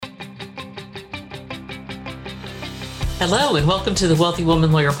Hello, and welcome to the Wealthy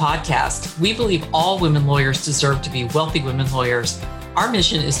Woman Lawyer podcast. We believe all women lawyers deserve to be wealthy women lawyers. Our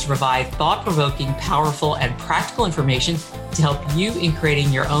mission is to provide thought-provoking, powerful, and practical information to help you in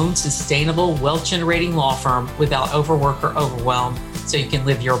creating your own sustainable, wealth-generating law firm without overwork or overwhelm so you can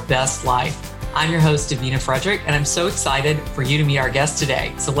live your best life. I'm your host, Davina Frederick, and I'm so excited for you to meet our guest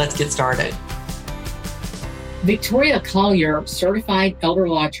today. So let's get started. Victoria Collier, certified elder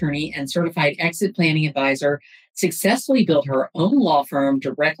law attorney and certified exit planning advisor, successfully built her own law firm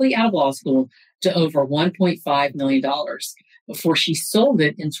directly out of law school to over $1.5 million before she sold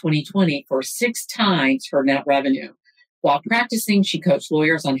it in 2020 for 6 times her net revenue. While practicing, she coached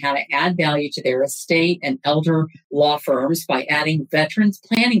lawyers on how to add value to their estate and elder law firms by adding veterans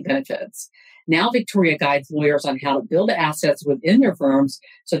planning benefits. Now Victoria guides lawyers on how to build assets within their firms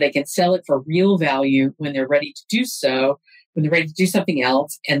so they can sell it for real value when they're ready to do so, when they're ready to do something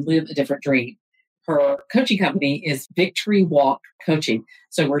else and live a different dream. Her coaching company is Victory Walk Coaching.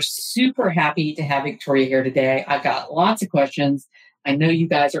 So we're super happy to have Victoria here today. I've got lots of questions. I know you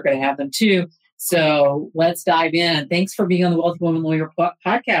guys are going to have them too. So let's dive in. Thanks for being on the Wealthy Woman Lawyer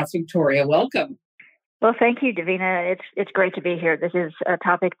podcast, Victoria. Welcome. Well, thank you, Davina. It's great to be here. This is a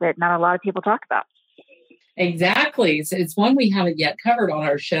topic that not a lot of people talk about. Exactly. It's one we haven't yet covered on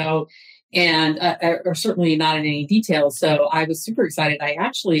our show, and or certainly not in any detail. So I was super excited. I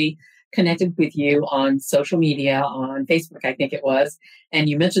actually connected with you on social media, on Facebook, I think it was, and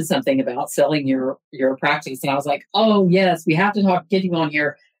you mentioned something about selling your practice. And I was like, oh, yes, we have to get you on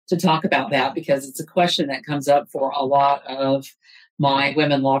here to talk about that because it's a question that comes up for a lot of my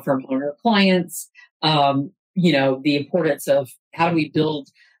women law firm owner clients. The importance of how do we build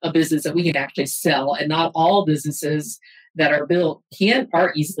a business that we can actually sell, and not all businesses that are built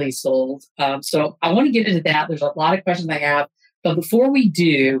are easily sold. So I want to get into that. There's a lot of questions I have, but before we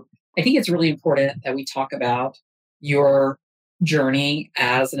do, I think it's really important that we talk about your journey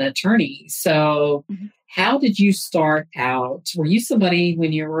as an attorney. So how did you start out? Were you somebody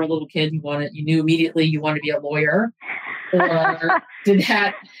when you were a little kid, you knew immediately you wanted to be a lawyer? Or did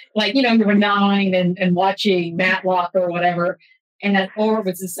that, you were 9 and watching Matlock or whatever, or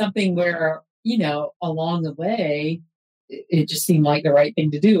was it something where, along the way, it just seemed like the right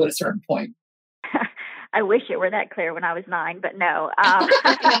thing to do at a certain point? I wish it were that clear when I was 9, but no.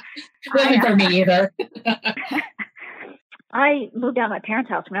 Wasn't for me either. I moved out of my parents'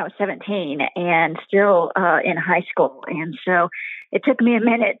 house when I was 17 and still in high school. And so it took me a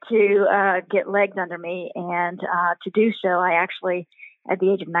minute to get legs under me. And to do so, I actually, at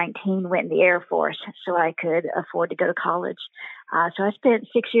the age of 19, went in the Air Force so I could afford to go to college. So I spent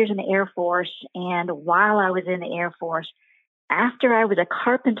 6 years in the Air Force. And while I was in the Air Force, after I was a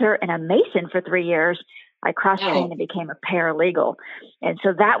carpenter and a mason for 3 years, I cross-trained and became a paralegal. And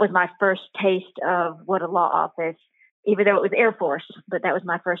so that was my first taste of what a law office, even though it was Air Force, but that was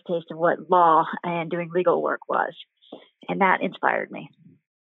my first taste of what law and doing legal work was. And that inspired me.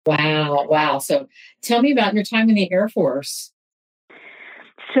 Wow. So tell me about your time in the Air Force.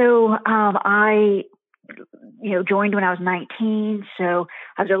 So I joined when I was 19. So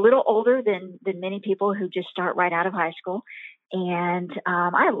I was a little older than many people who just start right out of high school. And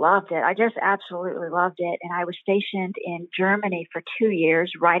I loved it. I just absolutely loved it. And I was stationed in Germany for 2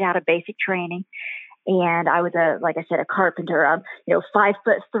 years, right out of basic training. And I was a carpenter.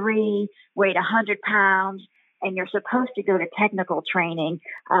 5'3", weighed 100 pounds, and you're supposed to go to technical training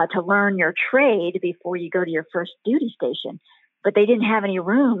to learn your trade before you go to your first duty station. But they didn't have any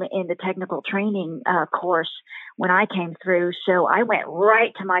room in the technical training course when I came through. So I went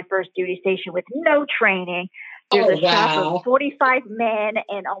right to my first duty station with no traiing. There's a shop of 45 men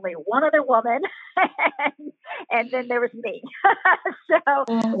and only one other woman. And then there was me.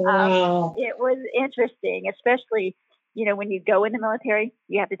 It was interesting, especially, when you go in the military,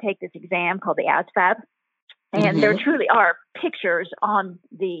 you have to take this exam called the ASVAB. And there truly are pictures on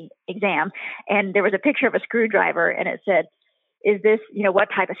the exam. And there was a picture of a screwdriver, and it said, is this, what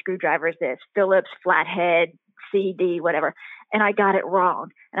type of screwdriver is this? Phillips, flathead, CD, whatever. And I got it wrong.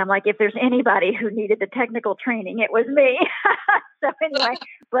 And I'm like, if there's anybody who needed the technical training, it was me. So anyway,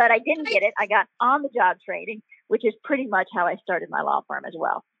 but I didn't get it. I got on the job training, which is pretty much how I started my law firm as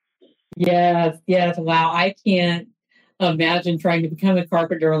well. Yes. Wow. I can't imagine trying to become a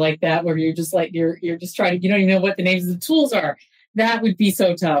carpenter like that, where you're just you're just trying to, you don't even know what the names of the tools are. That would be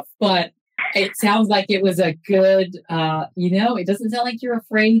so tough. But it sounds like it was a good, it doesn't sound like you're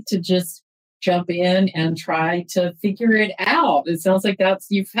afraid to just jump in and try to figure it out. It sounds like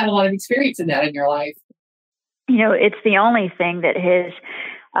you've had a lot of experience in that in your life. It's the only thing that has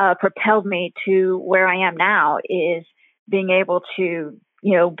propelled me to where I am now, is being able to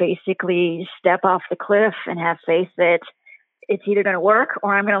basically step off the cliff and have faith that it's either going to work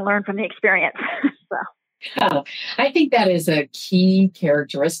or I'm going to learn from the experience. So. Yeah, I think that is a key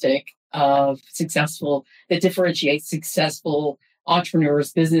characteristic of that differentiates successful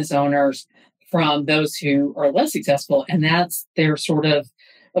entrepreneurs, business owners from those who are less successful. And that's their sort of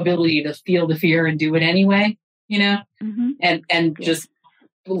ability to feel the fear and do it anyway, Mm-hmm. and Yeah. just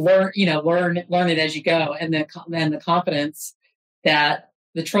learn it as you go. And the confidence, that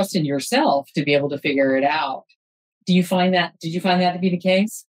the trust in yourself to be able to figure it out. Did you find that to be the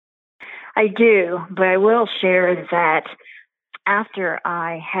case? I do, but I will share that after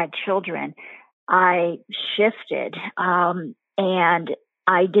I had children, I shifted, and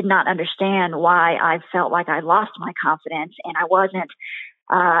I did not understand why I felt like I lost my confidence, and I wasn't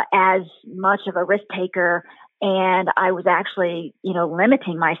as much of a risk taker, and I was actually,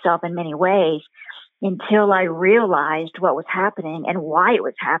 limiting myself in many ways until I realized what was happening and why it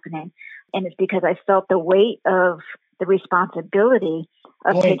was happening. And it's because I felt the weight of the responsibility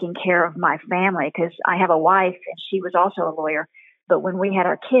of taking care of my family, because I have a wife and she was also a lawyer. But when we had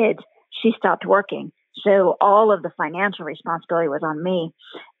our kids, she stopped working. So all of the financial responsibility was on me.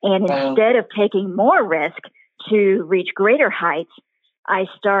 And instead of taking more risk to reach greater heights, I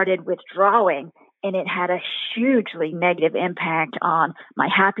started withdrawing, and it had a hugely negative impact on my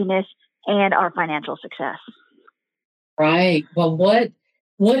happiness and our financial success. Right. Well, what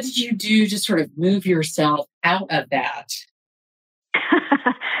did you do to sort of move yourself out of that?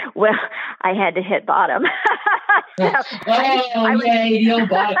 Well, I had to hit bottom. As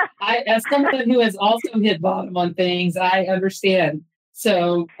someone who has also hit bottom on things, I understand.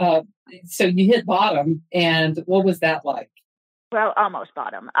 So you hit bottom, and what was that like? Well, almost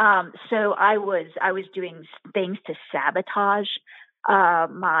bottom. So I was doing things to sabotage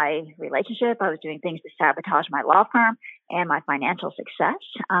my relationship. I was doing things to sabotage my law firm and my financial success.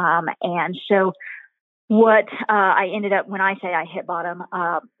 And so what I ended up, when I say I hit bottom,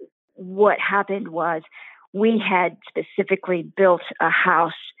 what happened was we had specifically built a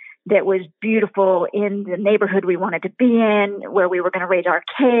house that was beautiful in the neighborhood we wanted to be in, where we were going to raise our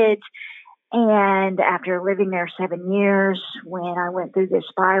kids. And after living there 7 years, when I went through this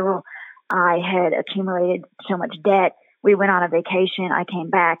spiral, I had accumulated so much debt. We went on a vacation. I came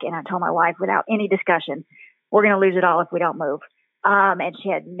back and I told my wife without any discussion, we're going to lose it all if we don't move. And she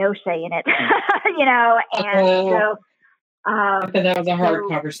had no say in it, and so. That was a hard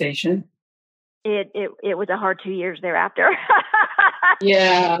conversation. It was a hard 2 years thereafter.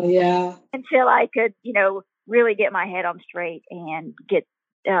 Yeah. Until I could, really get my head on straight and get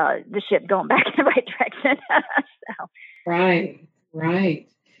the ship going back in the right direction. So. Right.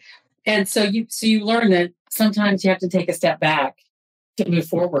 And so you learn that sometimes you have to take a step back to move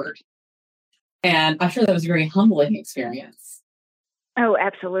forward. And I'm sure that was a very humbling experience. Oh,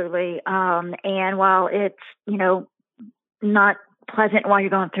 absolutely. And while it's, not pleasant while you're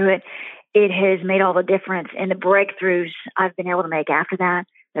going through it, it has made all the difference in the breakthroughs I've been able to make after that.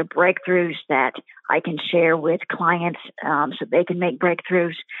 The breakthroughs that I can share with clients so they can make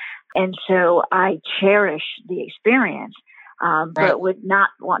breakthroughs. And so I cherish the experience, but would not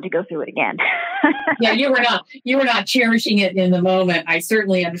want to go through it again. Yeah, you were not cherishing it in the moment. I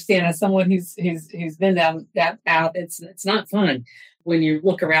certainly understand, as someone who's been down that path. It's not fun when you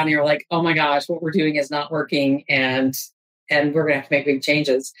look around and you're like, oh my gosh, what we're doing is not working, and we're going to have to make big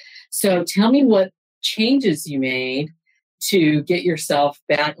changes. So tell me what changes you made to get yourself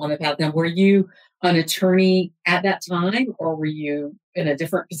back on the path. Now, were you an attorney at that time, or were you in a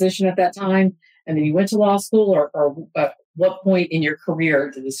different position at that time, and then you went to law school, or what point in your career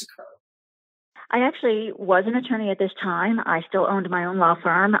did this occur? I actually was an attorney at this time. I still owned my own law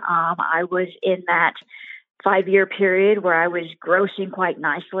firm. I was in that 5-year period where I was grossing quite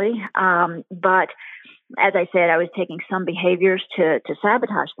nicely. But as I said, I was taking some behaviors to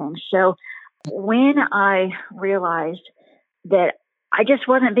sabotage things. So when I realized that I just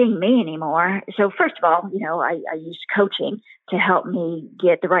wasn't being me anymore. So first of all, I used coaching to help me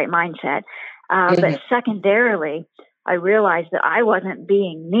get the right mindset. But secondarily, I realized that I wasn't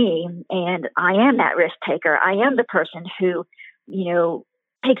being me, and I am that risk taker. I am the person who,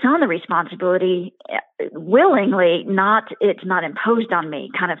 takes on the responsibility willingly, it's not imposed on me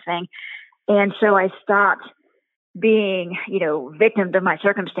kind of thing. And so I stopped being, victim to my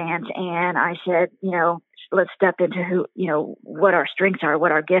circumstance. And I said, let's step into what our strengths are,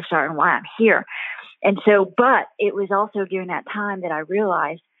 what our gifts are, and why I'm here. And so, but it was also during that time that I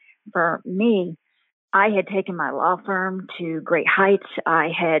realized for me, I had taken my law firm to great heights. I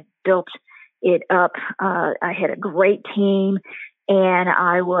had built it up. I had a great team, and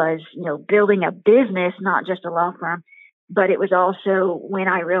I was, building a business, not just a law firm, but it was also when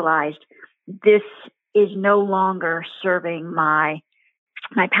I realized this is no longer serving my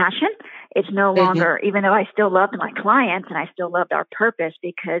passion. It's no Mhm. longer, even though I still loved my clients and I still loved our purpose,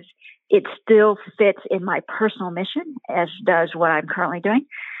 because it still fits in my personal mission, as does what I'm currently doing.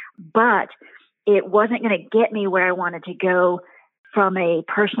 But it wasn't going to get me where I wanted to go from a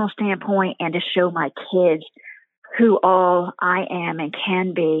personal standpoint and to show my kids who all I am and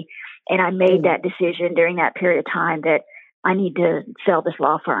can be. And I made Mm. that decision during that period of time that I need to sell this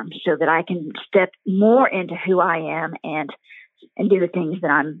law firm so that I can step more into who I am and do the things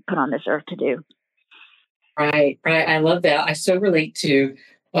that I'm put on this earth to do. Right, right. I love that. I so relate to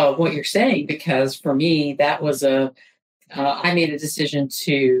what you're saying because for me, that was I made a decision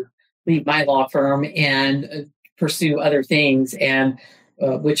to leave my law firm and pursue other things, and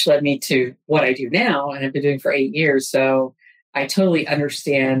which led me to what I do now, and I've been doing for 8 years. So I totally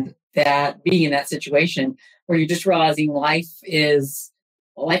understand that being in that situation where you're just realizing life is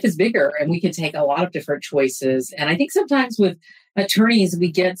bigger, and we can take a lot of different choices. And I think sometimes with attorneys,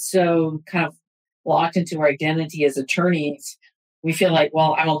 we get so kind of locked into our identity as attorneys. We feel like,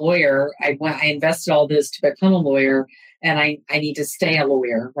 well, I'm a lawyer. I invested all this to become a lawyer, and I need to stay a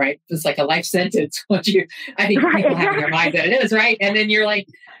lawyer, right? It's like a life sentence. I think Right, people have in their exactly. mind that it is, right? And then you're like,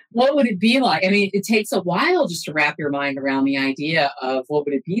 what would it be like? I mean, it takes a while just to wrap your mind around the idea of what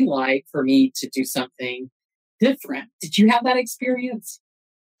would it be like for me to do something different. Did you have that experience?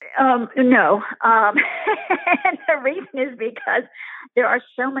 No. And the reason is because there are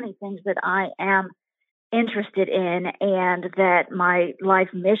so many things that I am interested in and that my life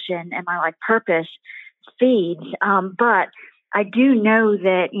mission and my life purpose feeds. But I do know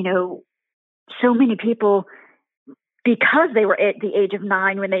that, so many people, because they were at the age of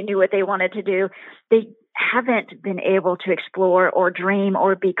 9 when they knew what they wanted to do, they haven't been able to explore or dream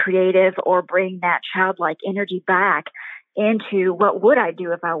or be creative or bring that childlike energy back into what would I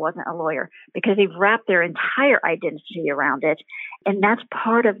do if I wasn't a lawyer, because they've wrapped their entire identity around it. And that's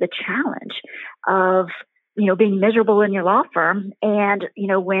part of the challenge of, being miserable in your law firm. And,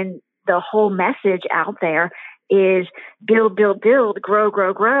 when the whole message out there is build, build, build, grow,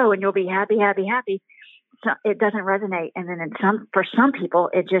 grow, grow, and you'll be happy, happy, happy, so it doesn't resonate. And then for some people,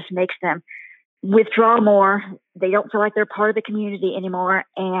 it just makes them withdraw more. They don't feel like they're part of the community anymore,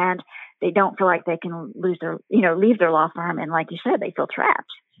 and they don't feel like they can leave their law firm. And like you said, they feel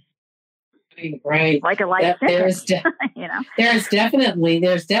trapped, Right, right. like a life That sentence. you know. there's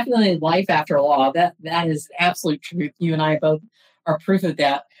definitely life after law. That is absolute truth. You and I both are proof of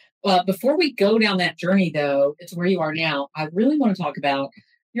that. Before we go down that journey, though, to where you are now, I really want to talk about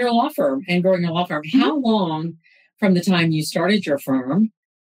your law firm and growing your law firm. Mhm. How long from the time you started your firm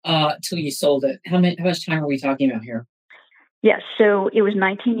till you sold it? How much time are we talking about here? Yes. So it was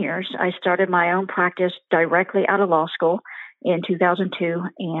 19 years. I started my own practice directly out of law school in 2002,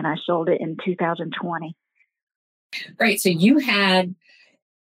 and I sold it in 2020. Right. So you had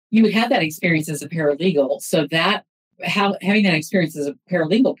that experience as a paralegal, so that how having that experience as a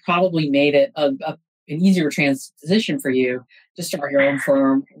paralegal probably made it an easier transition for you to start your own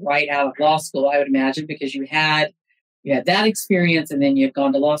firm right out of law school, I would imagine, because you had that experience and then you had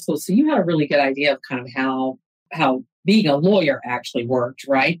gone to law school, so you had a really good idea of kind of how being a lawyer actually worked,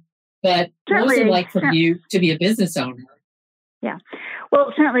 right? But what was it Certainly, like for you to be a business owner? yeah.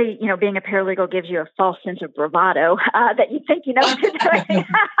 Well, certainly, being a paralegal gives you a false sense of bravado that you think you know what you're doing.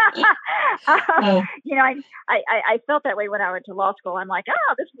 uh, Oh, I felt that way when I went to law school. I'm like,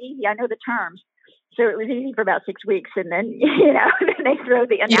 oh, this is easy. I know the terms. So it was easy for about 6 weeks. And then, then they throw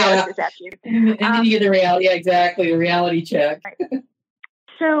the yeah. analysis at you. And then you get the reality, yeah, exactly, the reality check.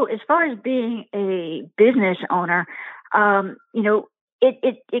 So as far as being a business owner,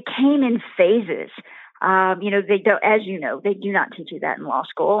 it came in phases. They don't, as you know, they do not teach you that in law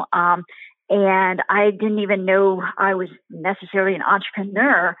school. And I didn't even know I was necessarily an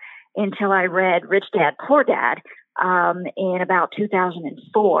entrepreneur until I read Rich Dad Poor Dad in about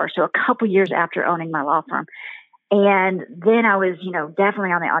 2004. So a couple years after owning my law firm. And then I was,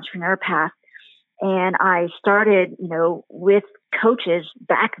 definitely on the entrepreneur path. And I started, with coaches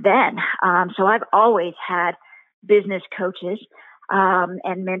back then. So I've always had business coaches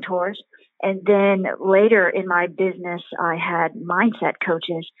and mentors. And then later in my business, I had mindset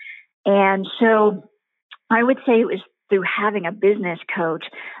coaches. And so I would say it was through having a business coach.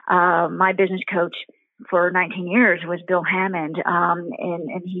 My business coach for 19 years was Bill Hammond,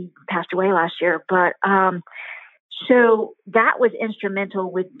 and he passed away last year. But so that was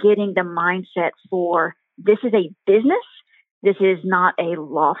instrumental with getting the mindset for this is a business. This is not a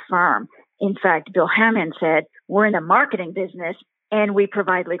law firm. In fact, Bill Hammond said, we're in the marketing business, and we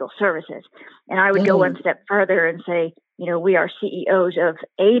provide legal services. And I would go one Mm, step further and say, we are CEOs of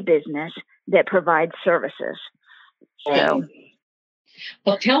a business that provides services. So, right.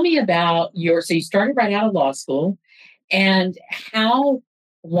 Well, tell me about so you started right out of law school, and how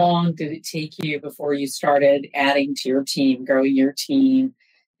long did it take you before you started adding to your team, growing your team,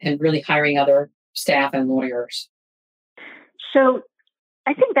 and really hiring other staff and lawyers? so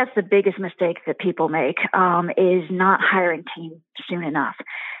I think that's the biggest mistake that people make, is not hiring team soon enough.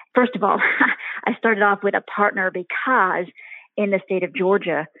 First of all, I started off with a partner because in the state of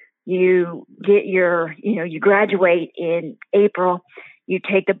Georgia, you get you graduate in April, you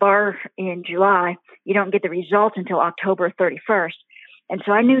take the bar in July, you don't get the results until October 31st. And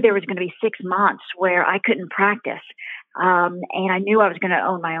so I knew there was going to be 6 months where I couldn't practice. And I knew I was going to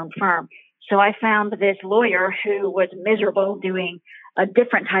own my own firm. So I found this lawyer who was miserable doing a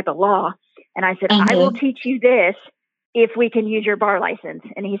different type of law. And I said, I will Mm-hmm. teach you this if we can use your bar license.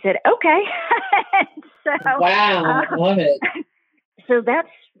 And he said, okay. Wow, uh, love it. so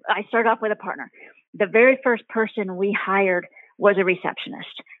I started off with a partner. The very first person we hired was a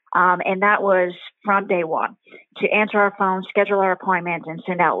receptionist. And that was from day one, to answer our phone, schedule our appointments, and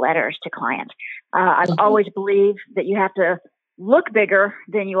send out letters to clients. I've Mhm. always believed that you have to look bigger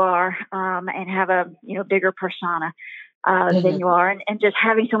than you are, and have a bigger persona than you Mhm. are, and just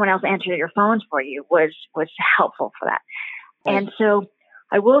having someone else answer your phones for you was helpful for that. Right. And so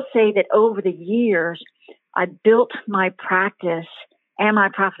I will say that over the years, I built my practice and my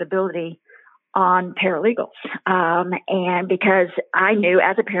profitability on paralegals. And because I knew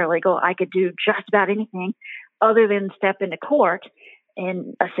as a paralegal, I could do just about anything other than step into court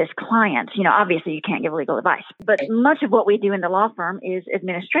and assist clients. Obviously you can't give legal advice, but Right. much of what we do in the law firm is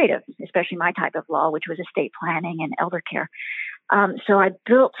administrative, especially my type of law, which was estate planning and elder care. So I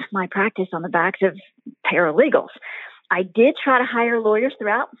built my practice on the backs of paralegals. I did try to hire lawyers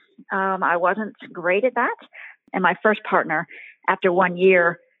throughout. I wasn't great at that. And my first partner, after 1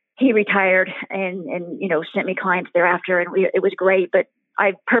 year, he retired and sent me clients thereafter, and it was great. But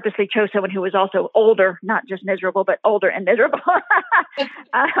I purposely chose someone who was also older, not just miserable, but older and miserable.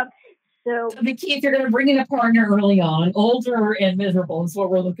 um, so So the key, if you're going to bring in a partner early on, older and miserable is what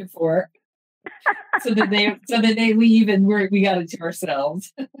we're looking for, so that they leave and we got it to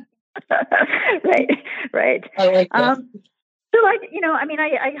ourselves. right, right. I like that. So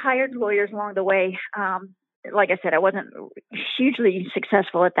I hired lawyers along the way. Like I said, I wasn't hugely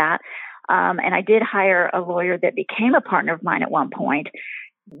successful at that. And I did hire a lawyer that became a partner of mine at one point,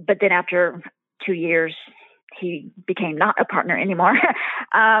 but then after 2 years, he became not a partner anymore.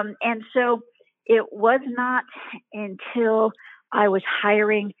 And so it was not until I was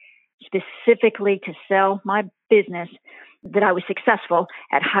hiring specifically to sell my business that I was successful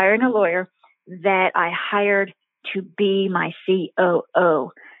at hiring a lawyer that I hired to be my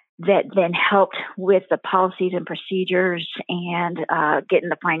COO, that then helped with the policies and procedures and getting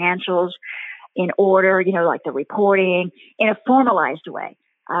the financials in order, like the reporting in a formalized way.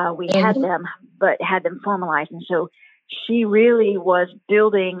 We had Mhm. them, but had them formalized. And so she really was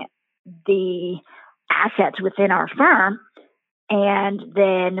building the assets within our firm. And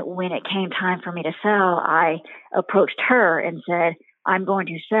then when it came time for me to sell, I approached her and said, I'm going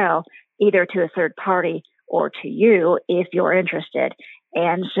to sell either to a third party or to you if you're interested.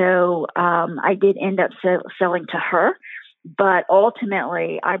 And so I did end up selling to her, but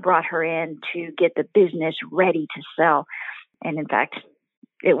ultimately I brought her in to get the business ready to sell. And in fact,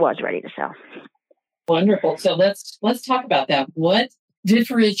 it was ready to sell. Wonderful. So let's talk about that. What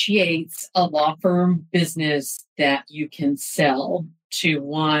differentiates a law firm business that you can sell to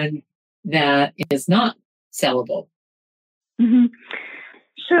one that is not sellable? Mm-hmm.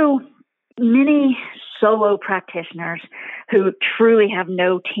 So many solo practitioners who truly have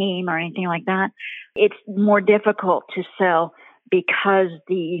no team or anything like that, it's more difficult to sell because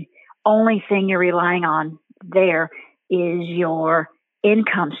the only thing you're relying on there is your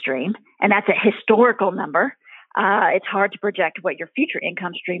income stream. And that's a historical number. It's hard to project what your future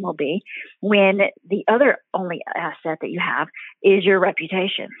income stream will be when the other only asset that you have is your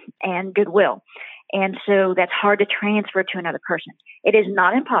reputation and goodwill. And so that's hard to transfer to another person. It is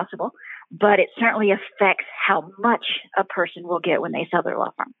not impossible, but it certainly affects how much a person will get when they sell their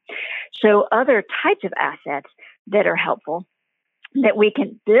law firm. So other types of assets that are helpful that we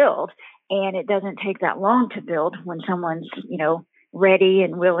can build, and it doesn't take that long to build when someone's, ready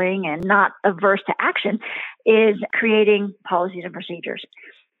and willing and not averse to action, is creating policies and procedures,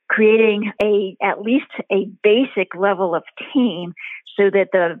 creating at least a basic level of team so that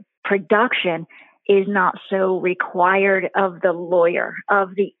the production is not so required of the lawyer,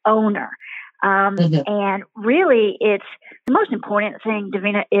 of the owner. And really, it's the most important thing,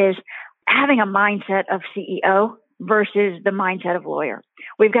 Davina, is having a mindset of CEO versus the mindset of lawyer.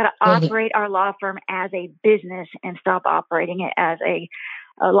 We've got to operate our law firm as a business and stop operating it as a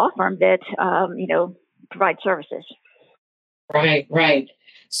law firm that, provides services. Right, right.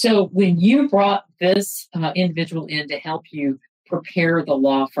 So when you brought this individual in to help you prepare the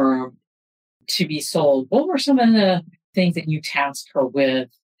law firm to be sold, what were some of the things that you tasked her with?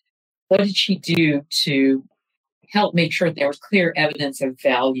 What did she do to help make sure there was clear evidence of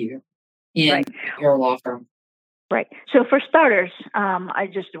value in your law firm? Right. So for starters, I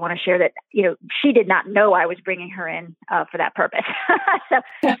just want to share that, she did not know I was bringing her in for that purpose. So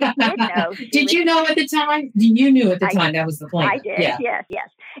she did know. Did you know at the time? You knew at the time that was the plan. I did. Yeah. Yes.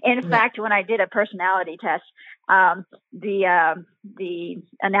 In fact, when I did a personality test, the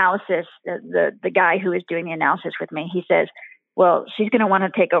analysis, the guy who was doing the analysis with me, he says, well, she's going to want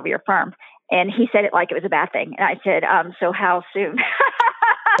to take over your firm. And he said it like it was a bad thing. And I said, so how soon?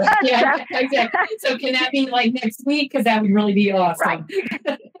 Yeah, exactly. So can that be like next week? Because that would really be awesome. Right.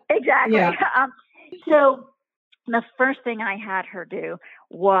 Exactly. Yeah. So the first thing I had her do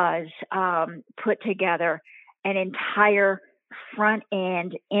was put together an entire front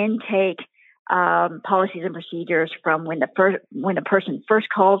end intake policies and procedures from when the person first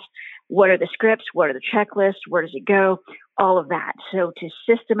calls. What are the scripts? What are the checklists? Where does it go? All of that. So to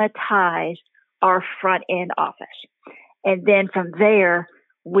systematize our front end office. And then from there,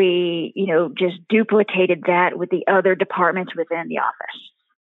 we, just duplicated that with the other departments within the office,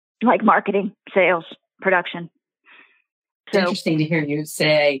 like marketing, sales, production. It's interesting to hear you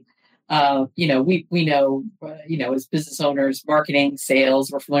say, we know, as business owners, marketing, sales,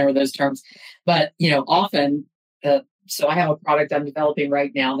 we're familiar with those terms, but, often, so I have a product I'm developing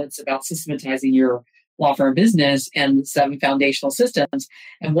right now that's about systematizing your law firm business and 7 foundational systems.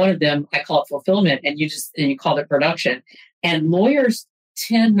 And one of them, I call it fulfillment, and you call it production. And lawyers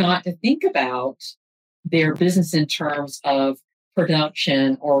tend not to think about their business in terms of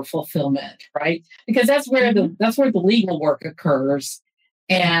production or fulfillment, right? Because that's where the legal work occurs.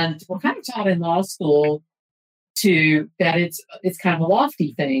 And we're kind of taught in law school that it's kind of a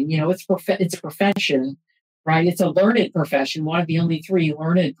lofty thing. It's a profession, right? It's a learned profession, one of the only 3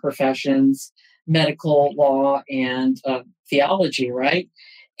 learned professions, medical, law, and theology, right?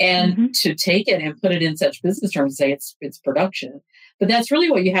 And to take it and put it in such business terms, say it's production. But that's really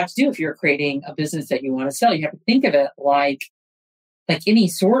what you have to do if you're creating a business that you want to sell. You have to think of it like any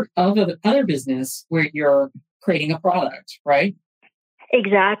sort of other business where you're creating a product, right?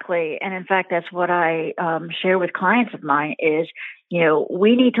 Exactly. And in fact, that's what I share with clients of mine is,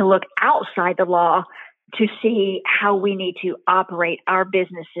 we need to look outside the law to see how we need to operate our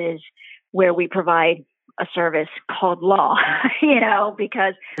businesses where we provide a service called law,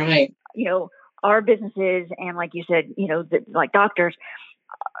 because, our businesses and like you said, like doctors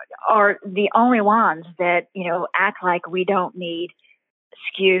are the only ones that, act like we don't need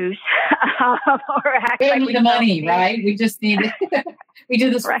SKUs or act we don't like need the money, right? We just need we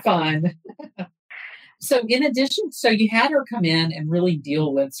do this for fun. So in addition, you had her come in and really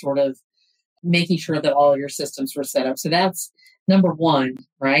deal with sort of making sure that all of your systems were set up. So that's number one,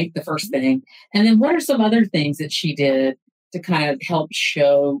 right? The first thing. And then what are some other things that she did to kind of help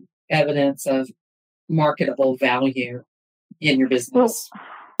show evidence of marketable value in your business? Well,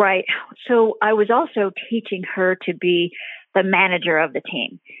 right. So I was also teaching her to be the manager of the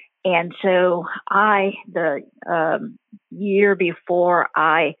team. And so the year before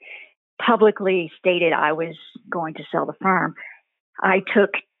I publicly stated I was going to sell the firm, I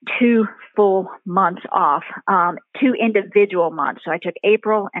took 2 full months off, 2 individual months. So I took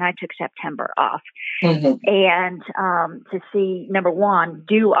April and I took September off. And to see, number one,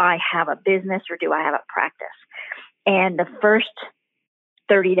 do I have a business or do I have a practice? And the first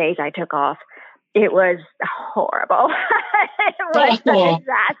 30 days I took off, it was horrible. It was a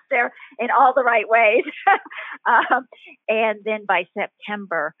disaster in all the right ways. And then by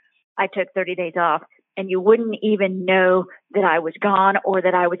September, I took 30 days off. And you wouldn't even know that I was gone or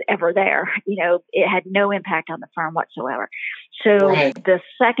that I was ever there. It had no impact on the firm whatsoever. So the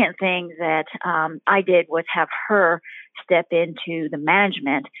second thing that I did was have her step into the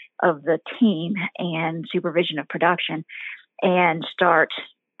management of the team and supervision of production and start,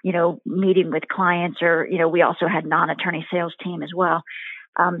 meeting with clients or, we also had non-attorney sales team as well.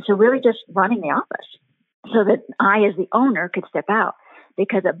 So really just running the office so that I, as the owner, could step out.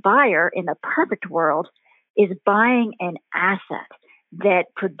 Because a buyer in the perfect world is buying an asset that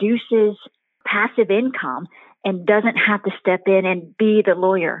produces passive income and doesn't have to step in and be the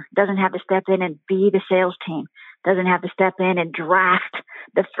lawyer, doesn't have to step in and be the sales team, doesn't have to step in and draft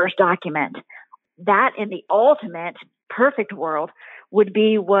the first document. That, in the ultimate perfect world, would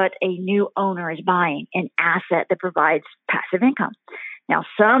be what a new owner is buying, an asset that provides passive income. Now,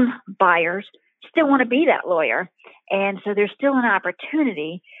 some buyers still want to be that lawyer. And so there's still an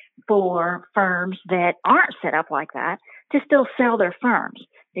opportunity for firms that aren't set up like that to still sell their firms,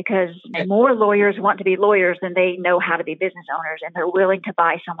 because more lawyers want to be lawyers than they know how to be business owners, and they're willing to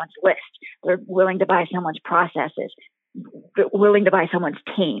buy someone's list. They're willing to buy someone's processes, willing to buy someone's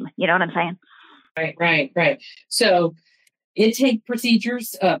team. You know what I'm saying? Right. So intake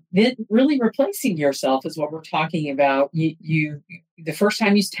procedures, then really replacing yourself is what we're talking about. You the first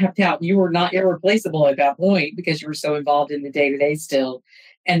time you stepped out, you were not irreplaceable at that point because you were so involved in the day-to-day still.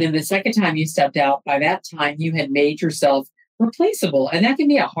 And then the second time you stepped out, by that time you had made yourself replaceable. And that can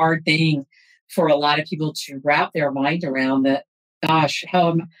be a hard thing for a lot of people to wrap their mind around, that, gosh,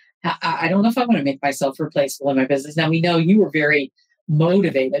 I don't know if I want to make myself replaceable in my business. Now, we know you were very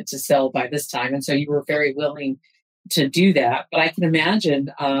motivated to sell by this time, and so you were very willing to do that. But I can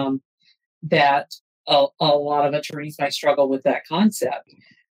imagine that a lot of attorneys might struggle with that concept.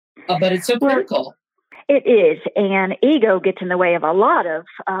 But it's so critical. It is, and ego gets in the way of a lot of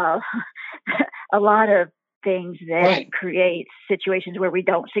things that create situations where we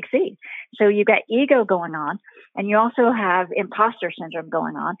don't succeed. So you've got ego going on, and you also have imposter syndrome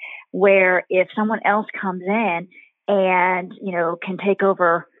going on, where if someone else comes in and, can take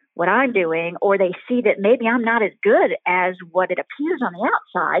over what I'm doing, or they see that maybe I'm not as good as what it appears on the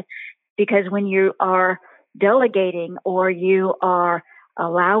outside, because when you are delegating or you are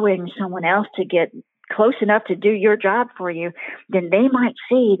allowing someone else to get close enough to do your job for you, then they might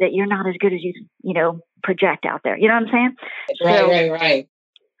see that you're not as good as you project out there. You know what I'm saying? Right.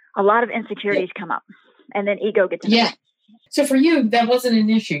 A lot of insecurities come up, and then ego gets in the way. So for you, that wasn't an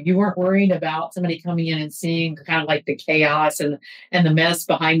issue. You weren't worried about somebody coming in and seeing kind of like the chaos and the mess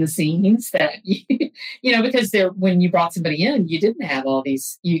behind the scenes that, because when you brought somebody in, you didn't have all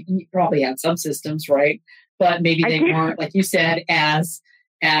these, you probably had some systems, right? But maybe they weren't, like you said, as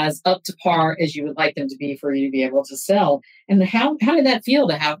up to par as you would like them to be for you to be able to sell. And how did that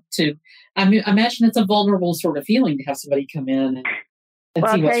feel I imagine it's a vulnerable sort of feeling to have somebody come in and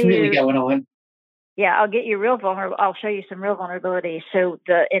see what's really going on. Yeah, I'll get you real vulnerable. I'll show you some real vulnerability. So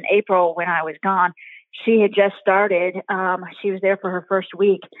in April, when I was gone, she had just started. She was there for her first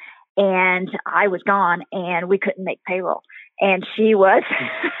week, and I was gone, and we couldn't make payroll. And she was,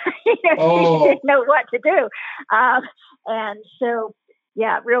 she didn't know what to do. And so,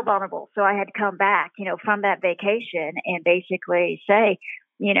 yeah, real vulnerable. So I had to come back, from that vacation and basically say,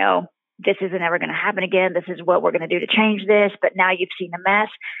 this isn't ever going to happen again. This is what we're going to do to change this. But now you've seen the mess.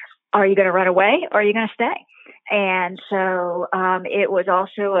 Are you going to run away, or are you going to stay? And so it was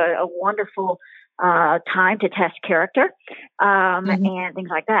also a wonderful time to test character and things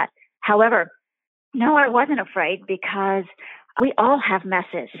like that. However, no, I wasn't afraid, because we all have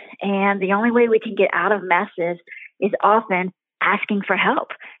messes. And the only way we can get out of messes is often asking for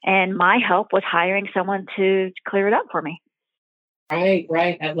help. And my help was hiring someone to clear it up for me.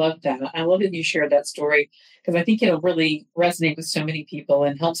 Right. I love that. I love that you shared that story, because I think it'll really resonate with so many people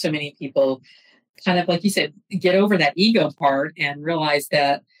and help so many people kind of, like you said, get over that ego part and realize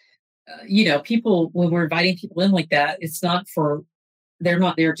that, people, when we're inviting people in like that, they're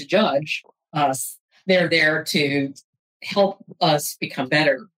not there to judge us. They're there to help us become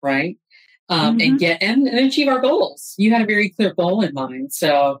better, right? And get and achieve our goals. You had a very clear goal in mind.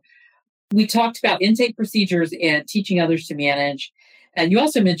 So we talked about intake procedures and teaching others to manage. And you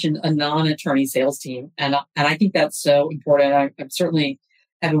also mentioned a non-attorney sales team. And I think that's so important. I'm certainly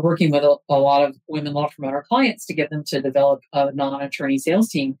have been working with a lot of women law firm owner clients to get them to develop a non-attorney sales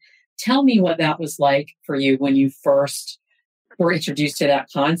team. Tell me what that was like for you when you first were introduced to that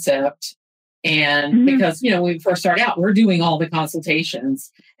concept. And because, when we first start out, we're doing all the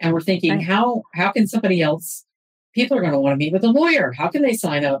consultations and we're thinking, how can somebody else, people are going to want to meet with a lawyer. How can they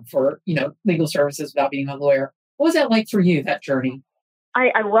sign up for, legal services without being a lawyer? What was that like for you, that journey?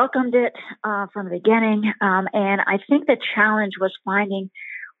 I welcomed it from the beginning. And I think the challenge was finding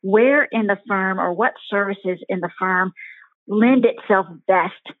where in the firm or what services in the firm lend itself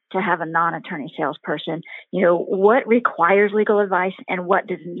best to have a non-attorney salesperson. What requires legal advice and what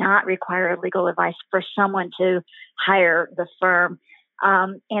does not require legal advice for someone to hire the firm.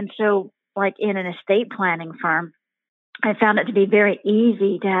 And so, like in an estate planning firm, I found it to be very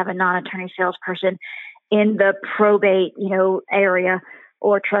easy to have a non-attorney salesperson in the probate, area,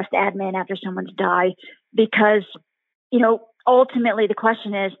 or trust admin after someone's died, because, ultimately the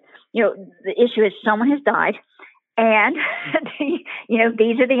question is, the issue is someone has died, and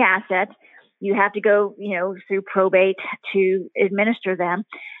these are the assets, You have to go, through probate to administer them.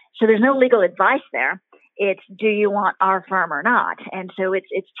 So there's no legal advice there. It's, do you want our firm or not? And so it's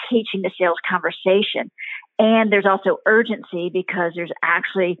teaching the sales conversation. And there's also urgency because there's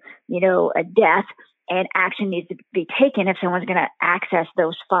actually, a death, and action needs to be taken if someone's going to access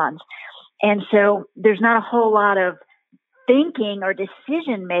those funds. And so there's not a whole lot of thinking or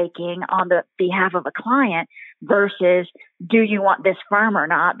decision making on the behalf of a client versus, do you want this firm or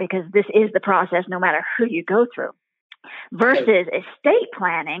not? Because this is the process no matter who you go through. Versus estate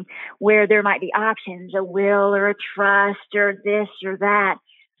planning, where there might be options, a will or a trust or this or that.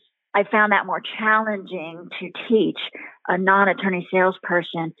 I found that more challenging to teach a non-attorney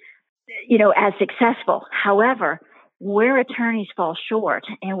salesperson, as successful. However, where attorneys fall short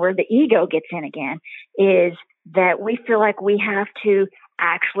and where the ego gets in again is that we feel like we have to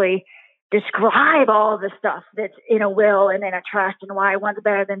actually describe all the stuff that's in a will and in a trust and why one's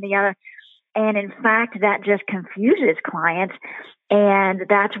better than the other. And in fact, that just confuses clients. And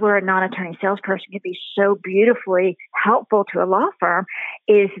that's where a non-attorney salesperson can be so beautifully helpful to a law firm,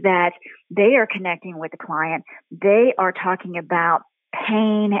 is that they are connecting with the client. They are talking about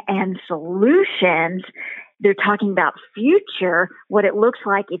pain and solutions. They're talking about future, what it looks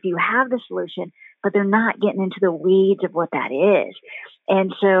like if you have the solution, but they're not getting into the weeds of what that is.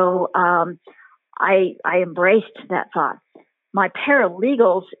 And so I embraced that thought. My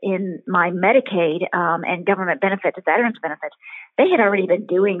paralegals in my Medicaid and government benefits, veterans benefits, they had already been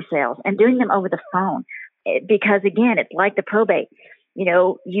doing sales and doing them over the phone. Because again, it's like the probate.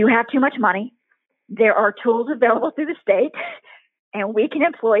 You have too much money. There are tools available through the state, and we can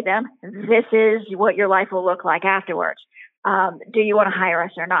employ them. This is what your life will look like afterwards. Do you want to hire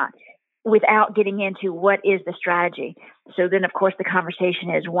us or not? Without getting into what is the strategy. So then, of course, the conversation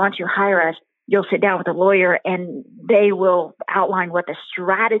is, once you hire us, you'll sit down with a lawyer and they will outline what the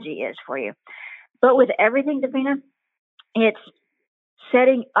strategy is for you. But with everything, Davina, it's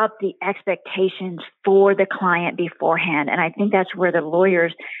setting up the expectations for the client beforehand. And I think that's where the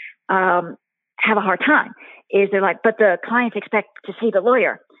lawyers have a hard time, is they're like, but the clients expect to see the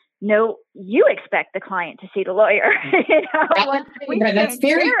lawyer. No, you expect the client to see the lawyer. That's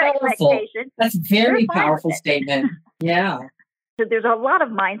very powerful. That's a very powerful statement. Yeah. So there's a lot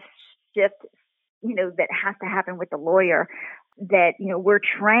of mind shift, that has to happen with the lawyer, that, we're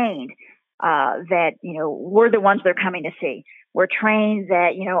trained, that, we're the ones they're coming to see. We're trained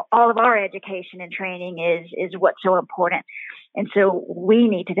that, all of our education and training is what's so important. And so we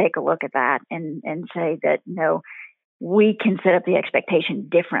need to take a look at that and say that, no, we can set up the expectation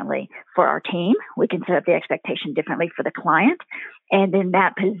differently for our team. We can set up the expectation differently for the client. And then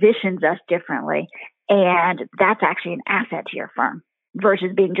that positions us differently. And that's actually an asset to your firm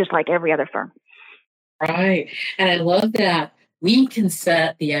versus being just like every other firm. Right. And I love that we can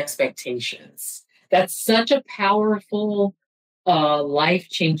set the expectations. That's such a powerful,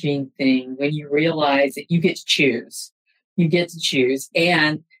 life-changing thing when you realize that you get to choose. You get to choose,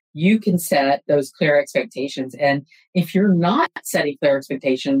 and you can set those clear expectations. And if you're not setting clear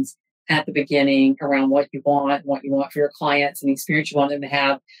expectations at the beginning around what you want for your clients and the experience you want them to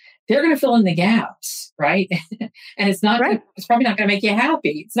have, they're going to fill in the gaps, right? And it's probably not going to make you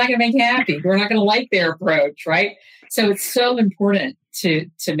happy. It's not going to make you happy. You're not going to like their approach, right? So it's so important to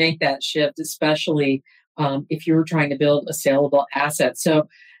make that shift, especially if you're trying to build a saleable asset. So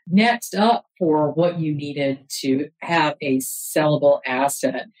next up, for what you needed to have a sellable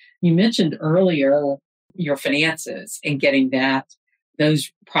asset, you mentioned earlier your finances and getting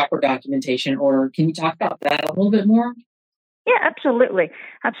those proper documentation in order. Can you talk about that a little bit more? Yeah, absolutely.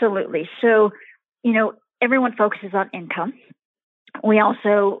 Absolutely. So, everyone focuses on income. We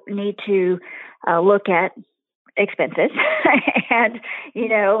also need to look at expenses and,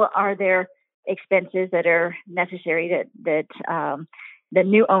 are there expenses that are necessary that the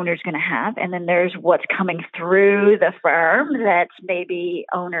new owner is going to have? And then there's what's coming through the firm that's maybe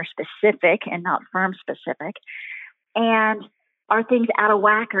owner specific and not firm specific. And are things out of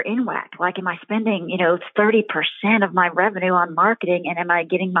whack or in whack? Like, am I spending, 30% of my revenue on marketing, and am I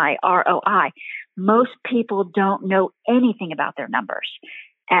getting my ROI? Most people don't know anything about their numbers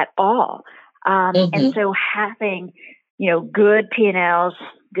at all. And so having, good P&Ls,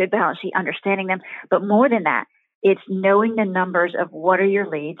 good balance sheet, understanding them, but more than that, it's knowing the numbers of what are your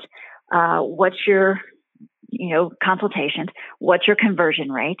leads, what's your, consultations, what's your conversion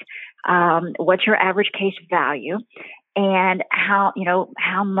rate, what's your average case value, and how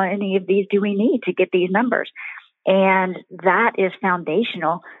many of these do we need to get these numbers? And that is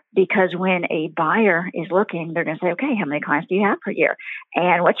foundational, because when a buyer is looking, they're going to say, okay, how many clients do you have per year?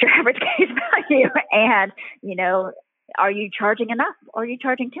 And what's your average case value? And, are you charging enough or are you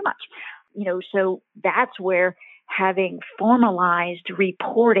charging too much? So that's where having formalized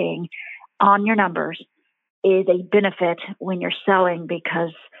reporting on your numbers is a benefit when you're selling,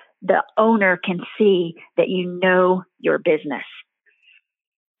 because the owner can see that you know your business.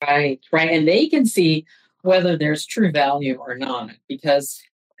 Right, right. And they can see whether there's true value or not, because,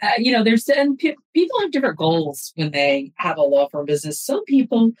 people have different goals when they have a law firm business. Some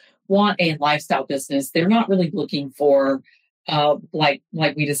people want a lifestyle business. They're not really looking for, like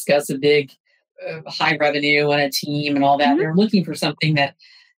we discussed, a big high revenue and a team and all that. Mm-hmm. They're looking for something that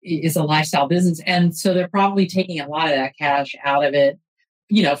is a lifestyle business. And so they're probably taking a lot of that cash out of it,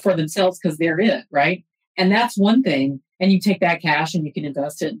 for themselves, because they're it, right? And that's one thing. And you take that cash and you can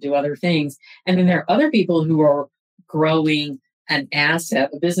invest it and do other things. And then there are other people who are growing an asset,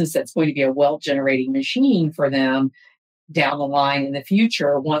 a business that's going to be a wealth generating machine for them down the line in the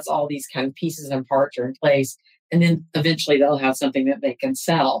future, once all these kind of pieces and parts are in place. And then eventually they'll have something that they can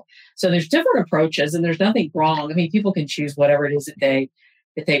sell. So there's different approaches, and there's nothing wrong. I mean, people can choose whatever it is that they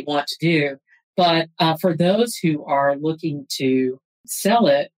want to do. But for those who are looking to sell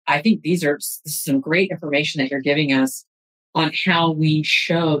it, I think this is some great information that you're giving us on how we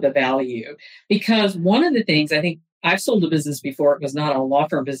show the value. Because one of the things, I think I've sold a business before, it was not a law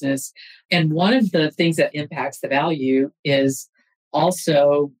firm business. And one of the things that impacts the value is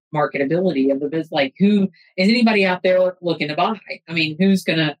also marketability of the business. Like, who is anybody out there looking to buy? I mean,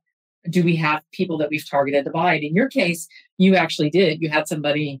 do we have people that we've targeted to buy it? In your case, you actually did. You had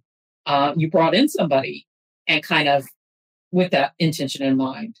somebody, you brought in somebody, and kind of with that intention in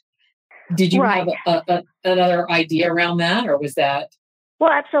mind. Did you have another idea around that, or was that? Well,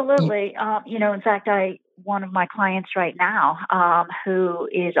 absolutely. In fact, one of my clients right now, who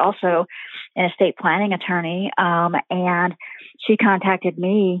is also an estate planning attorney, and she contacted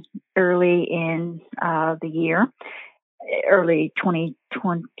me early in the year, early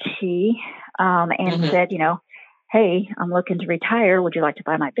 2020, and said, hey, I'm looking to retire. Would you like to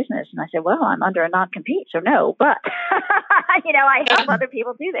buy my business? And I said, well, I'm under a non-compete, so no, but, I help other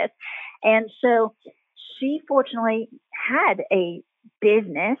people do this. And so she fortunately had a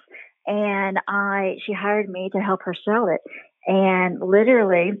business, and she hired me to help her sell it. And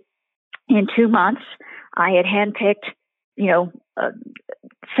literally in 2 months, I had handpicked,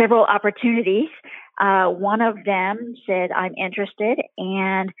 several opportunities. One of them said, I'm interested.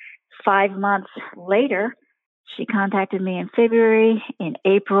 And 5 months later, she contacted me in February. In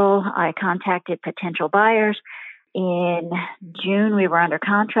April, I contacted potential buyers. In June, we were under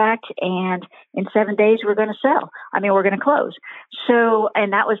contract, and in 7 days, we're going to sell. We're going to close. So,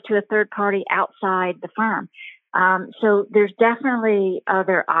 and that was to a third party outside the firm. So there's definitely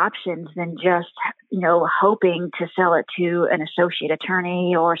other options than just, hoping to sell it to an associate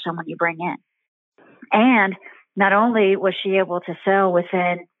attorney or someone you bring in. And not only was she able to sell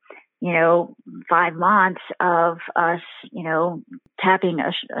within 5 months of us, tapping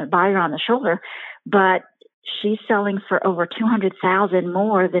a buyer on the shoulder, but she's selling for over $200,000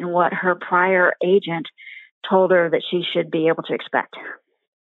 more than what her prior agent told her that she should be able to expect,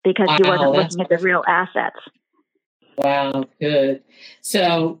 because she wasn't looking at the real assets. Wow, good.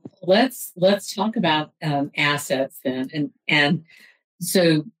 So let's talk about assets then. And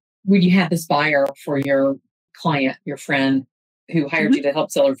so when you had this buyer for your client, your friend who hired you to help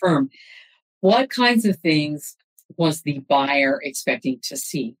sell her firm, what kinds of things was the buyer expecting to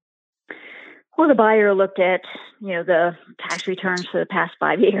see? Well, the buyer looked at, the tax returns for the past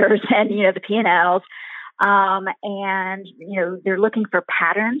 5 years and, the P&Ls. And, they're looking for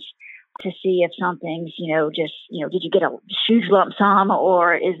patterns to see if something's, did you get a huge lump sum,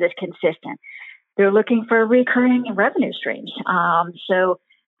 or is this consistent? They're looking for recurring revenue streams. So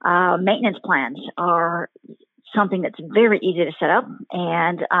maintenance plans are something that's very easy to set up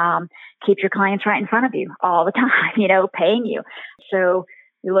and keep your clients right in front of you all the time, paying you. So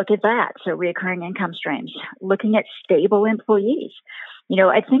you look at that. So recurring income streams, looking at stable employees.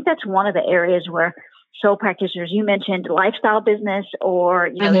 I think that's one of the areas where sole practitioners, you mentioned lifestyle business or,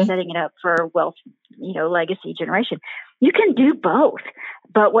 setting it up for wealth, legacy generation. You can do both.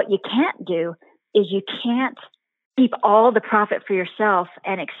 But what you can't do is you can't keep all the profit for yourself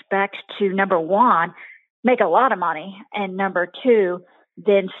and expect to, number one, make a lot of money, and number two,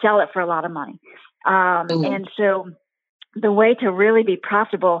 then sell it for a lot of money. And so the way to really be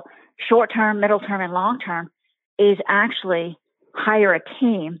profitable short-term, middle-term, and long-term is actually hire a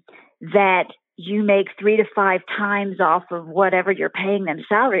team that you make 3 to 5 times off of whatever you're paying them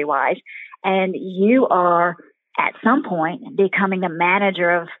salary-wise, and you are at some point becoming the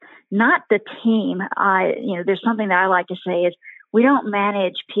manager of not the team. There's something that I like to say is we don't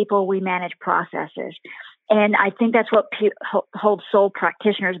manage people, we manage processes. And I think that's what holds sole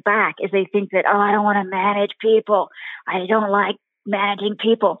practitioners back is they think that, oh, I don't want to manage people. I don't like managing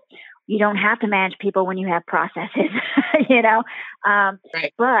people. You don't have to manage people when you have processes, you know,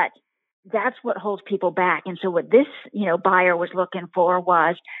 Right. but that's what holds people back. And so what this, buyer was looking for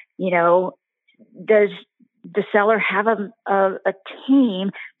was, does the seller have a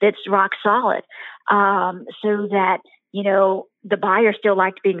team that's rock solid, so that, the buyer still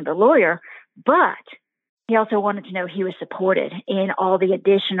liked being the lawyer, but he also wanted to know he was supported in all the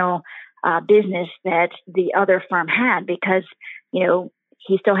additional business that the other firm had because,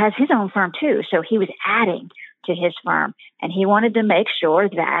 he still has his own firm too. So he was adding to his firm and he wanted to make sure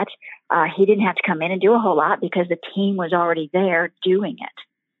that he didn't have to come in and do a whole lot because the team was already there doing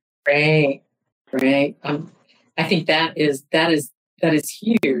it. Right. I think that is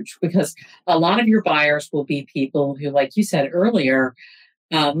huge because a lot of your buyers will be people who, like you said earlier,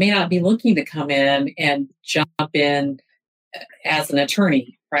 may not be looking to come in and jump in as an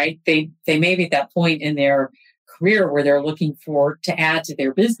attorney, right? They may be at that point in their career where they're looking to add to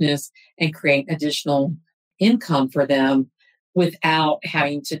their business and create additional income for them without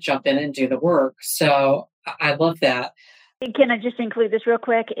having to jump in and do the work. So I love that. Can I just include this real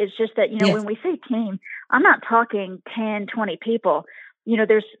quick? It's just that, Yes. when we say team, I'm not talking 10, 20 people.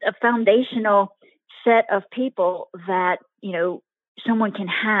 There's a foundational set of people that, someone can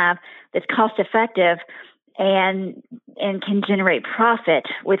have that's cost effective and can generate profit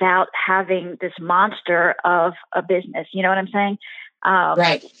without having this monster of a business. You know what I'm saying?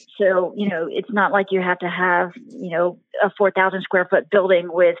 Right. So, it's not like you have to have, a 4,000 square foot building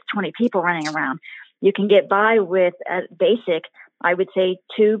with 20 people running around. You can get by with a basic, I would say,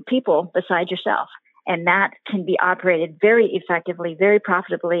 2 people besides yourself. And that can be operated very effectively, very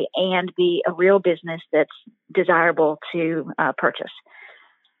profitably, and be a real business that's desirable to purchase.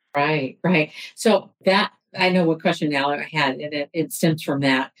 Right. So that I know what question now I had, and it stems from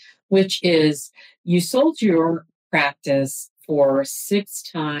that, which is you sold your practice for 6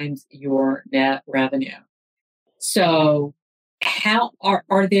 times your net revenue. So how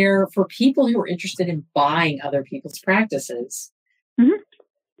are there for people who are interested in buying other people's practices?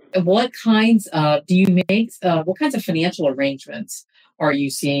 Mm-hmm. What kinds of do you make? What kinds of financial arrangements are you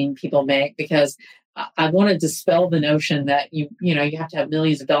seeing people make? Because I want to dispel the notion that you have to have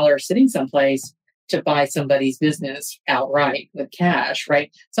millions of dollars sitting someplace to buy somebody's business outright with cash, right?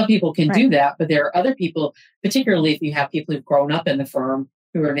 Some people can do that, but there are other people, particularly if you have people who've grown up in the firm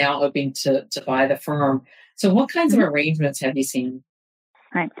who are now hoping to buy the firm. So what kinds of arrangements have you seen?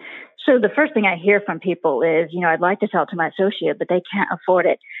 Right. So the first thing I hear from people is, I'd like to sell to my associate, but they can't afford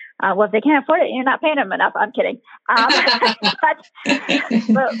it. Well, if they can't afford it, you're not paying them enough. I'm kidding.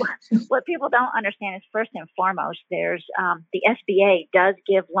 But what people don't understand is first and foremost, there's the SBA does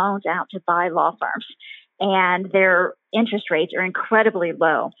give loans out to buy law firms, and their interest rates are incredibly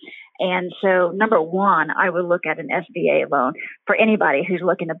low. And so, number one, I would look at an SBA loan for anybody who's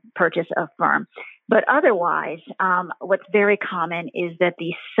looking to purchase a firm. But otherwise, what's very common is that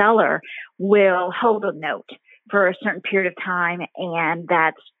the seller will hold a note for a certain period of time, and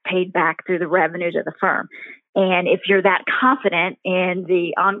that's paid back through the revenues of the firm. And if you're that confident in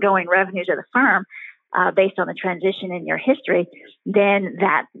the ongoing revenues of the firm, based on the transition in your history, then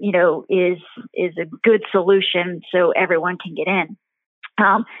that is a good solution so everyone can get in.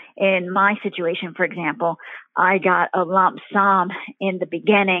 In my situation, for example, I got a lump sum in the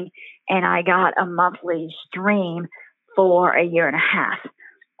beginning and I got a monthly stream for a year and a half.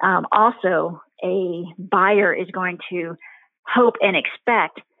 Also, a buyer is going to hope and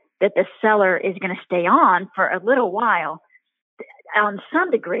expect that the seller is going to stay on for a little while on some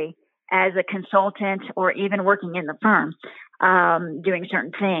degree as a consultant or even working in the firm, doing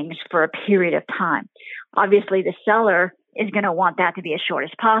certain things for a period of time. Obviously, the seller is going to want that to be as short as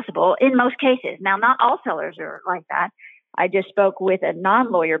possible in most cases. Now, not all sellers are like that. I just spoke with a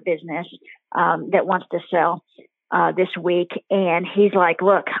non-lawyer business that wants to sell this week, and he's like,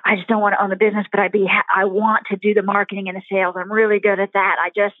 "Look, I just don't want to own the business, but I want to do the marketing and the sales. I'm really good at that.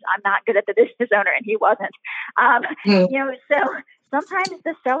 I'm not good at the business owner," and he wasn't. So sometimes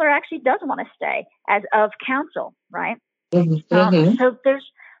the seller actually does want to stay as of counsel, right? So there's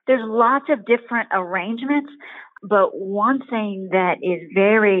lots of different arrangements. But one thing that is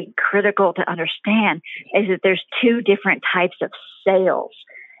very critical to understand is that there's 2 different types of sales,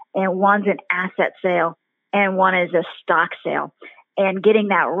 and one's an asset sale and one is a stock sale. And getting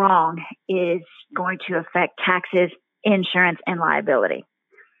that wrong is going to affect taxes, insurance, and liability.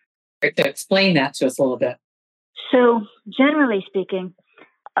 Explain that to us a little bit. So generally speaking,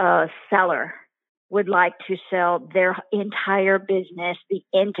 a seller would like to sell their entire business, the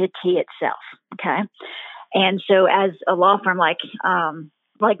entity itself. Okay. And so as a law firm like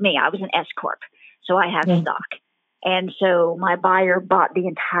me, I was an S corp, so I have stock. And so my buyer bought the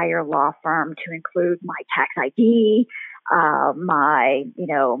entire law firm to include my tax ID, all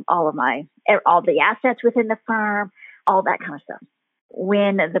the assets within the firm, all that kind of stuff.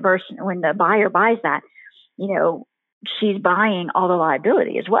 When the buyer buys that, she's buying all the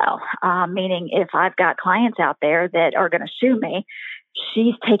liability as well. Meaning if I've got clients out there that are going to sue me,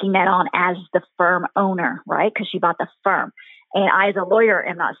 she's taking that on as the firm owner, right? Because she bought the firm. And I, as a lawyer,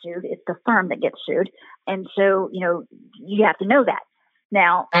 am not sued. It's the firm that gets sued. And so, you have to know that.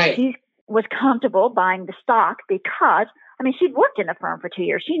 Now, She was comfortable buying the stock because, she'd worked in the firm for 2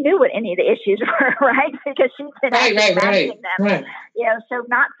 years. She knew what any of the issues were, right? Because she'd been managing them. Right. So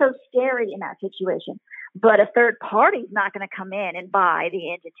not so scary in that situation. But a third party is not going to come in and buy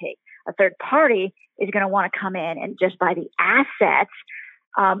the entity. A third party is going to want to come in and just buy the assets,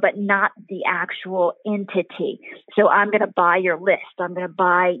 but not the actual entity. So I'm going to buy your list. I'm going to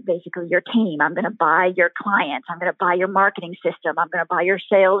buy basically your team. I'm going to buy your clients. I'm going to buy your marketing system. I'm going to buy your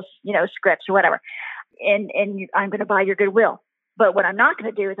sales, scripts or whatever. And I'm going to buy your goodwill. But what I'm not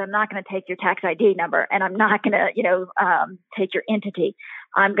going to do is I'm not going to take your tax ID number, and I'm not going to, take your entity.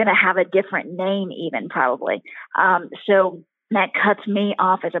 I'm going to have a different name even probably. So that cuts me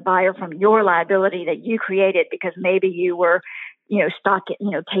off as a buyer from your liability that you created because maybe you were,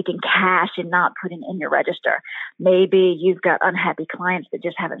 taking cash and not putting in your register. Maybe you've got unhappy clients that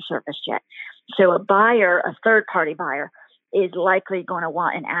just haven't surfaced yet. So a third party buyer is likely going to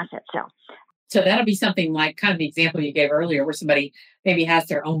want an asset sale. So that'll be something like kind of the example you gave earlier where somebody maybe has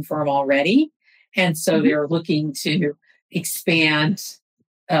their own firm already. And so they're looking to expand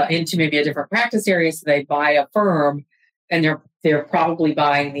into maybe a different practice area. So they buy a firm and they're probably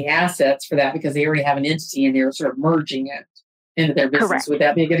buying the assets for that because they already have an entity and they're sort of merging it into their business. Correct. Would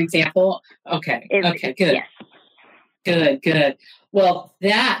that be a good example? Okay. Okay, good. Yes. Good. Well,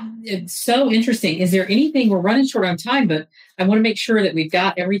 that is so interesting. Is there anything, we're running short on time, but I want to make sure that we've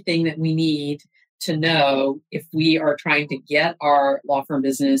got everything that we need to know if we are trying to get our law firm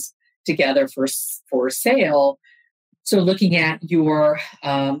business together for sale. So looking at your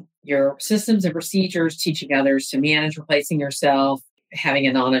systems and procedures, teaching others to manage replacing yourself, having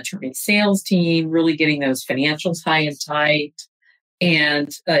a non-attorney sales team, really getting those financials high and tight,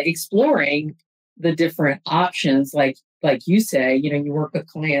 and exploring the different options like you say, you work with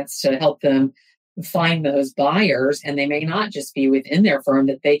clients to help them find those buyers, and they may not just be within their firm,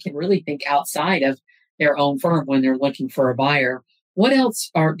 that they can really think outside of their own firm when they're looking for a buyer. What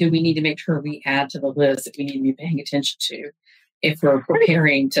else do we need to make sure we add to the list that we need to be paying attention to if we're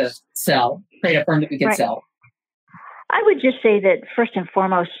preparing to create a firm that we can sell? I would just say that first and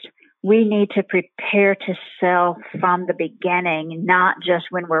foremost, we need to prepare to sell from the beginning, not just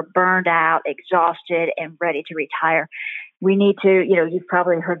when we're burned out, exhausted, and ready to retire. We need to, you've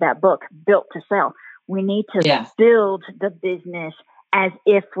probably heard that book, Built to Sell. We need to build the business as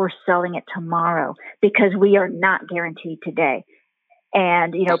if we're selling it tomorrow because we are not guaranteed today.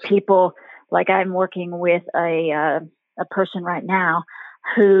 And, people, like I'm working with a person right now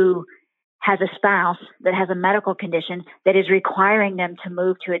who has a spouse that has a medical condition that is requiring them to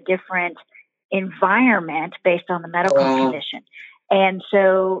move to a different environment based on the medical condition. And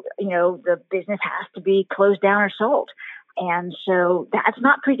so, the business has to be closed down or sold. And so that's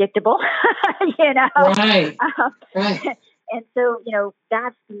not predictable, Right. And so,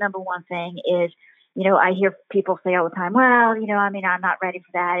 that's the number one thing is, I hear people say all the time, well, I'm not ready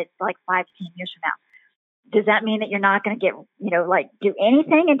for that. It's like 5 to 10 years from now. Does that mean that you're not going to get, do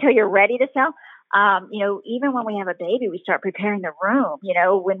anything until you're ready to sell? Even when we have a baby, we start preparing the room,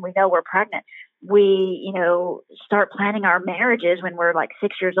 when we know we're pregnant. We, start planning our marriages when we're like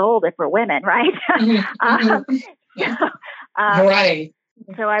 6 years old, if we're women, right? Right.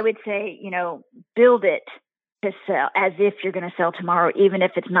 So I would say, build it to sell as if you're going to sell tomorrow, even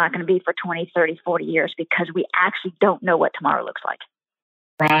if it's not going to be for 20, 30, 40 years, because we actually don't know what tomorrow looks like.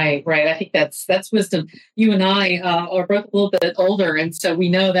 Right. I think that's wisdom. You and I are both a little bit older, and so we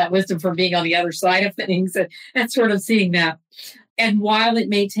know that wisdom from being on the other side of things and sort of seeing that. And while it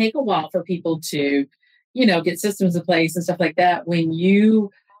may take a while for people to, get systems in place and stuff like that, when you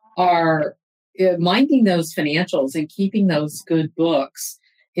are minding those financials and keeping those good books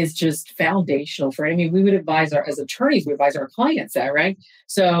is just foundational for it. We would advise as attorneys, we advise our clients that, right?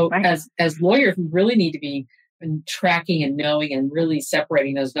 So as lawyers, we really need to be tracking and knowing and really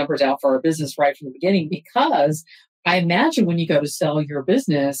separating those numbers out for our business right from the beginning, because I imagine when you go to sell your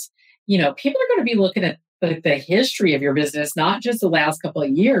business, people are going to be looking at the history of your business, not just the last couple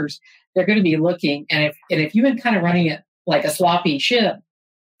of years. They're going to be looking, and if you've been kind of running it like a sloppy ship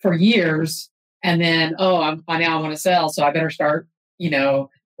for years, and then, by now I want to sell, so I better start,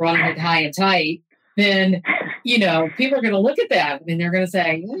 running it high and tight, then, people are going to look at that and they're going to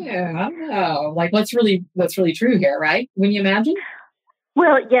say, yeah, I don't know, like what's really true here, right? When you imagine?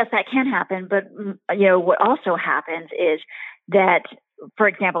 Well, yes, that can happen. But, what also happens is that, for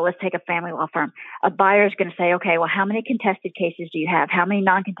example, let's take a family law firm. A buyer is going to say, okay, well, how many contested cases do you have? How many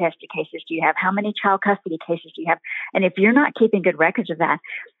non-contested cases do you have? How many child custody cases do you have? And if you're not keeping good records of that,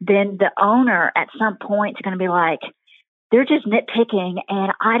 then the owner at some point is going to be like, they're just nitpicking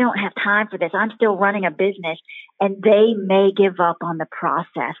and I don't have time for this. I'm still running a business. And they may give up on the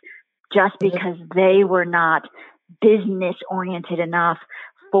process just because they were not business oriented enough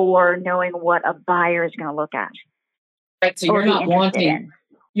for knowing what a buyer is going to look at. Right. So you're not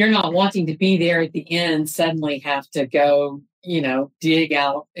wanting to be there at the end, suddenly have to go, dig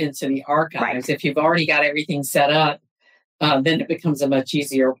out into the archives. Right. If you've already got everything set up, then it becomes a much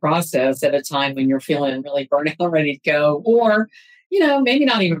easier process at a time when you're feeling really burnt out, ready to go, or, maybe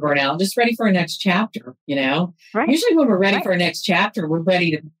not even burnt out, just ready for a next chapter, Right. Usually when we're ready for a next chapter, we're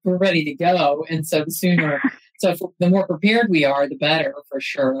ready to go. And so the more prepared we are, the better, for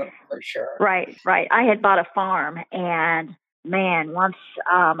sure. Right. I had bought a farm, and man, once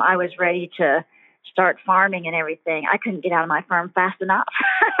I was ready to start farming and everything, I couldn't get out of my farm fast enough.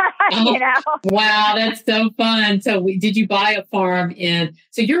 Wow, that's so fun. So did you buy a farm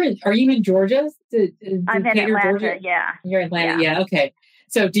are you in Georgia? I'm in Atlanta, Georgia? Yeah. You're in Atlanta, yeah. Okay.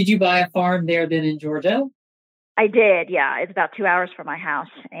 So did you buy a farm there then in Georgia? I did, yeah. It's about 2 hours from my house,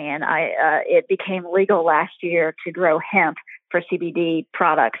 and it became legal last year to grow hemp for CBD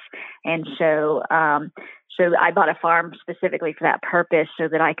products, and so I bought a farm specifically for that purpose, so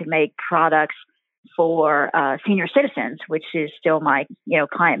that I could make products for senior citizens, which is still my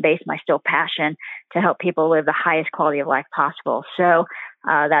client base, my still passion to help people live the highest quality of life possible. So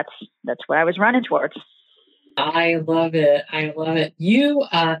that's what I was running towards. I love it. You,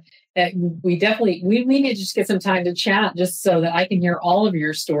 we need to just get some time to chat, just so that I can hear all of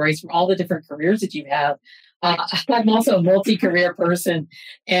your stories from all the different careers that you have. I'm also a multi-career person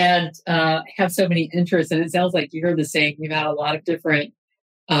and have so many interests, and it sounds like you're the same. You've had a lot of different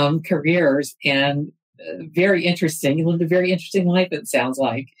careers, and very interesting. You lived a very interesting life, it sounds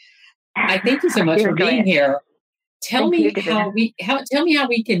like. I thank you so much for being here. Tell me how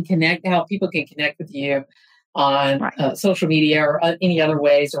we can connect, how people can connect with you on social media or any other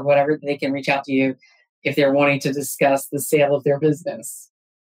ways, or whatever they can reach out to you if they're wanting to discuss the sale of their business.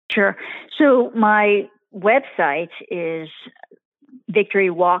 Sure. So my website is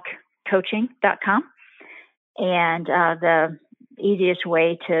victorywalkcoaching.com. And the easiest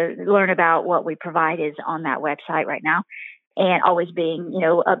way to learn about what we provide is on that website right now, and always being,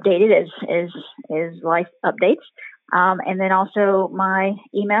 updated as life updates. And then also my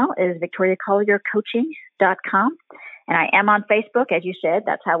email is victoriacolliercoaching.com. And I am on Facebook, as you said.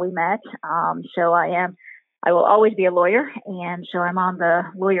 That's how we met. So I will always be a lawyer. And so I'm on the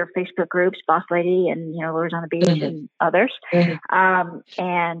lawyer Facebook groups, Boss Lady and, Lawyers on the Beach and others. So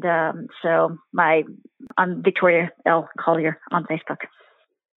I'm Victoria L. Collier on Facebook.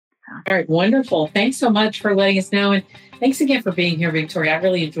 All right. Wonderful. Thanks so much for letting us know. And thanks again for being here, Victoria. I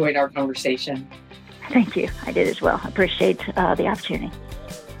really enjoyed our conversation. Thank you. I did as well. I appreciate the opportunity.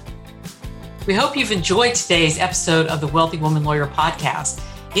 We hope you've enjoyed today's episode of the Wealthy Woman Lawyer podcast.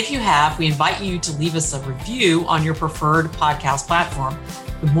 If you have, we invite you to leave us a review on your preferred podcast platform.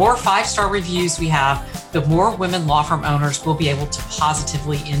 The more 5-star reviews we have, the more women law firm owners will be able to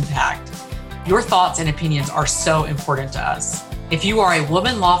positively impact. Your thoughts and opinions are so important to us. If you are a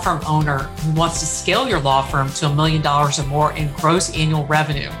woman law firm owner who wants to scale your law firm to $1 million or more in gross annual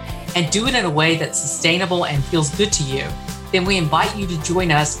revenue and do it in a way that's sustainable and feels good to you, then we invite you to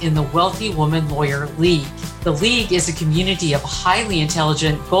join us in the Wealthy Woman Lawyer League. The League is a community of highly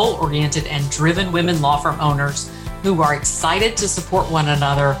intelligent, goal-oriented, and driven women law firm owners who are excited to support one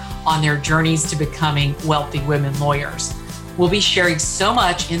another on their journeys to becoming wealthy women lawyers. We'll be sharing so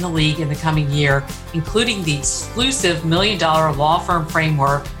much in the League in the coming year, including the exclusive $1 Million Law Firm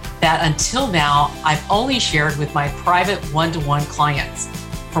Framework that until now I've only shared with my private one-to-one clients.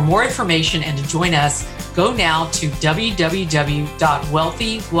 For more information and to join us, go now to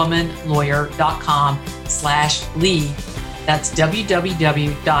www.wealthywomanlawyer.com/league. That's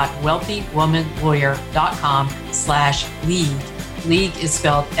www.wealthywomanlawyer.com/league. League is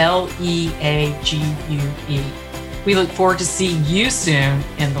spelled LEAGUE. We look forward to seeing you soon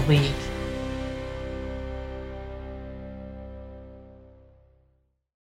in the League.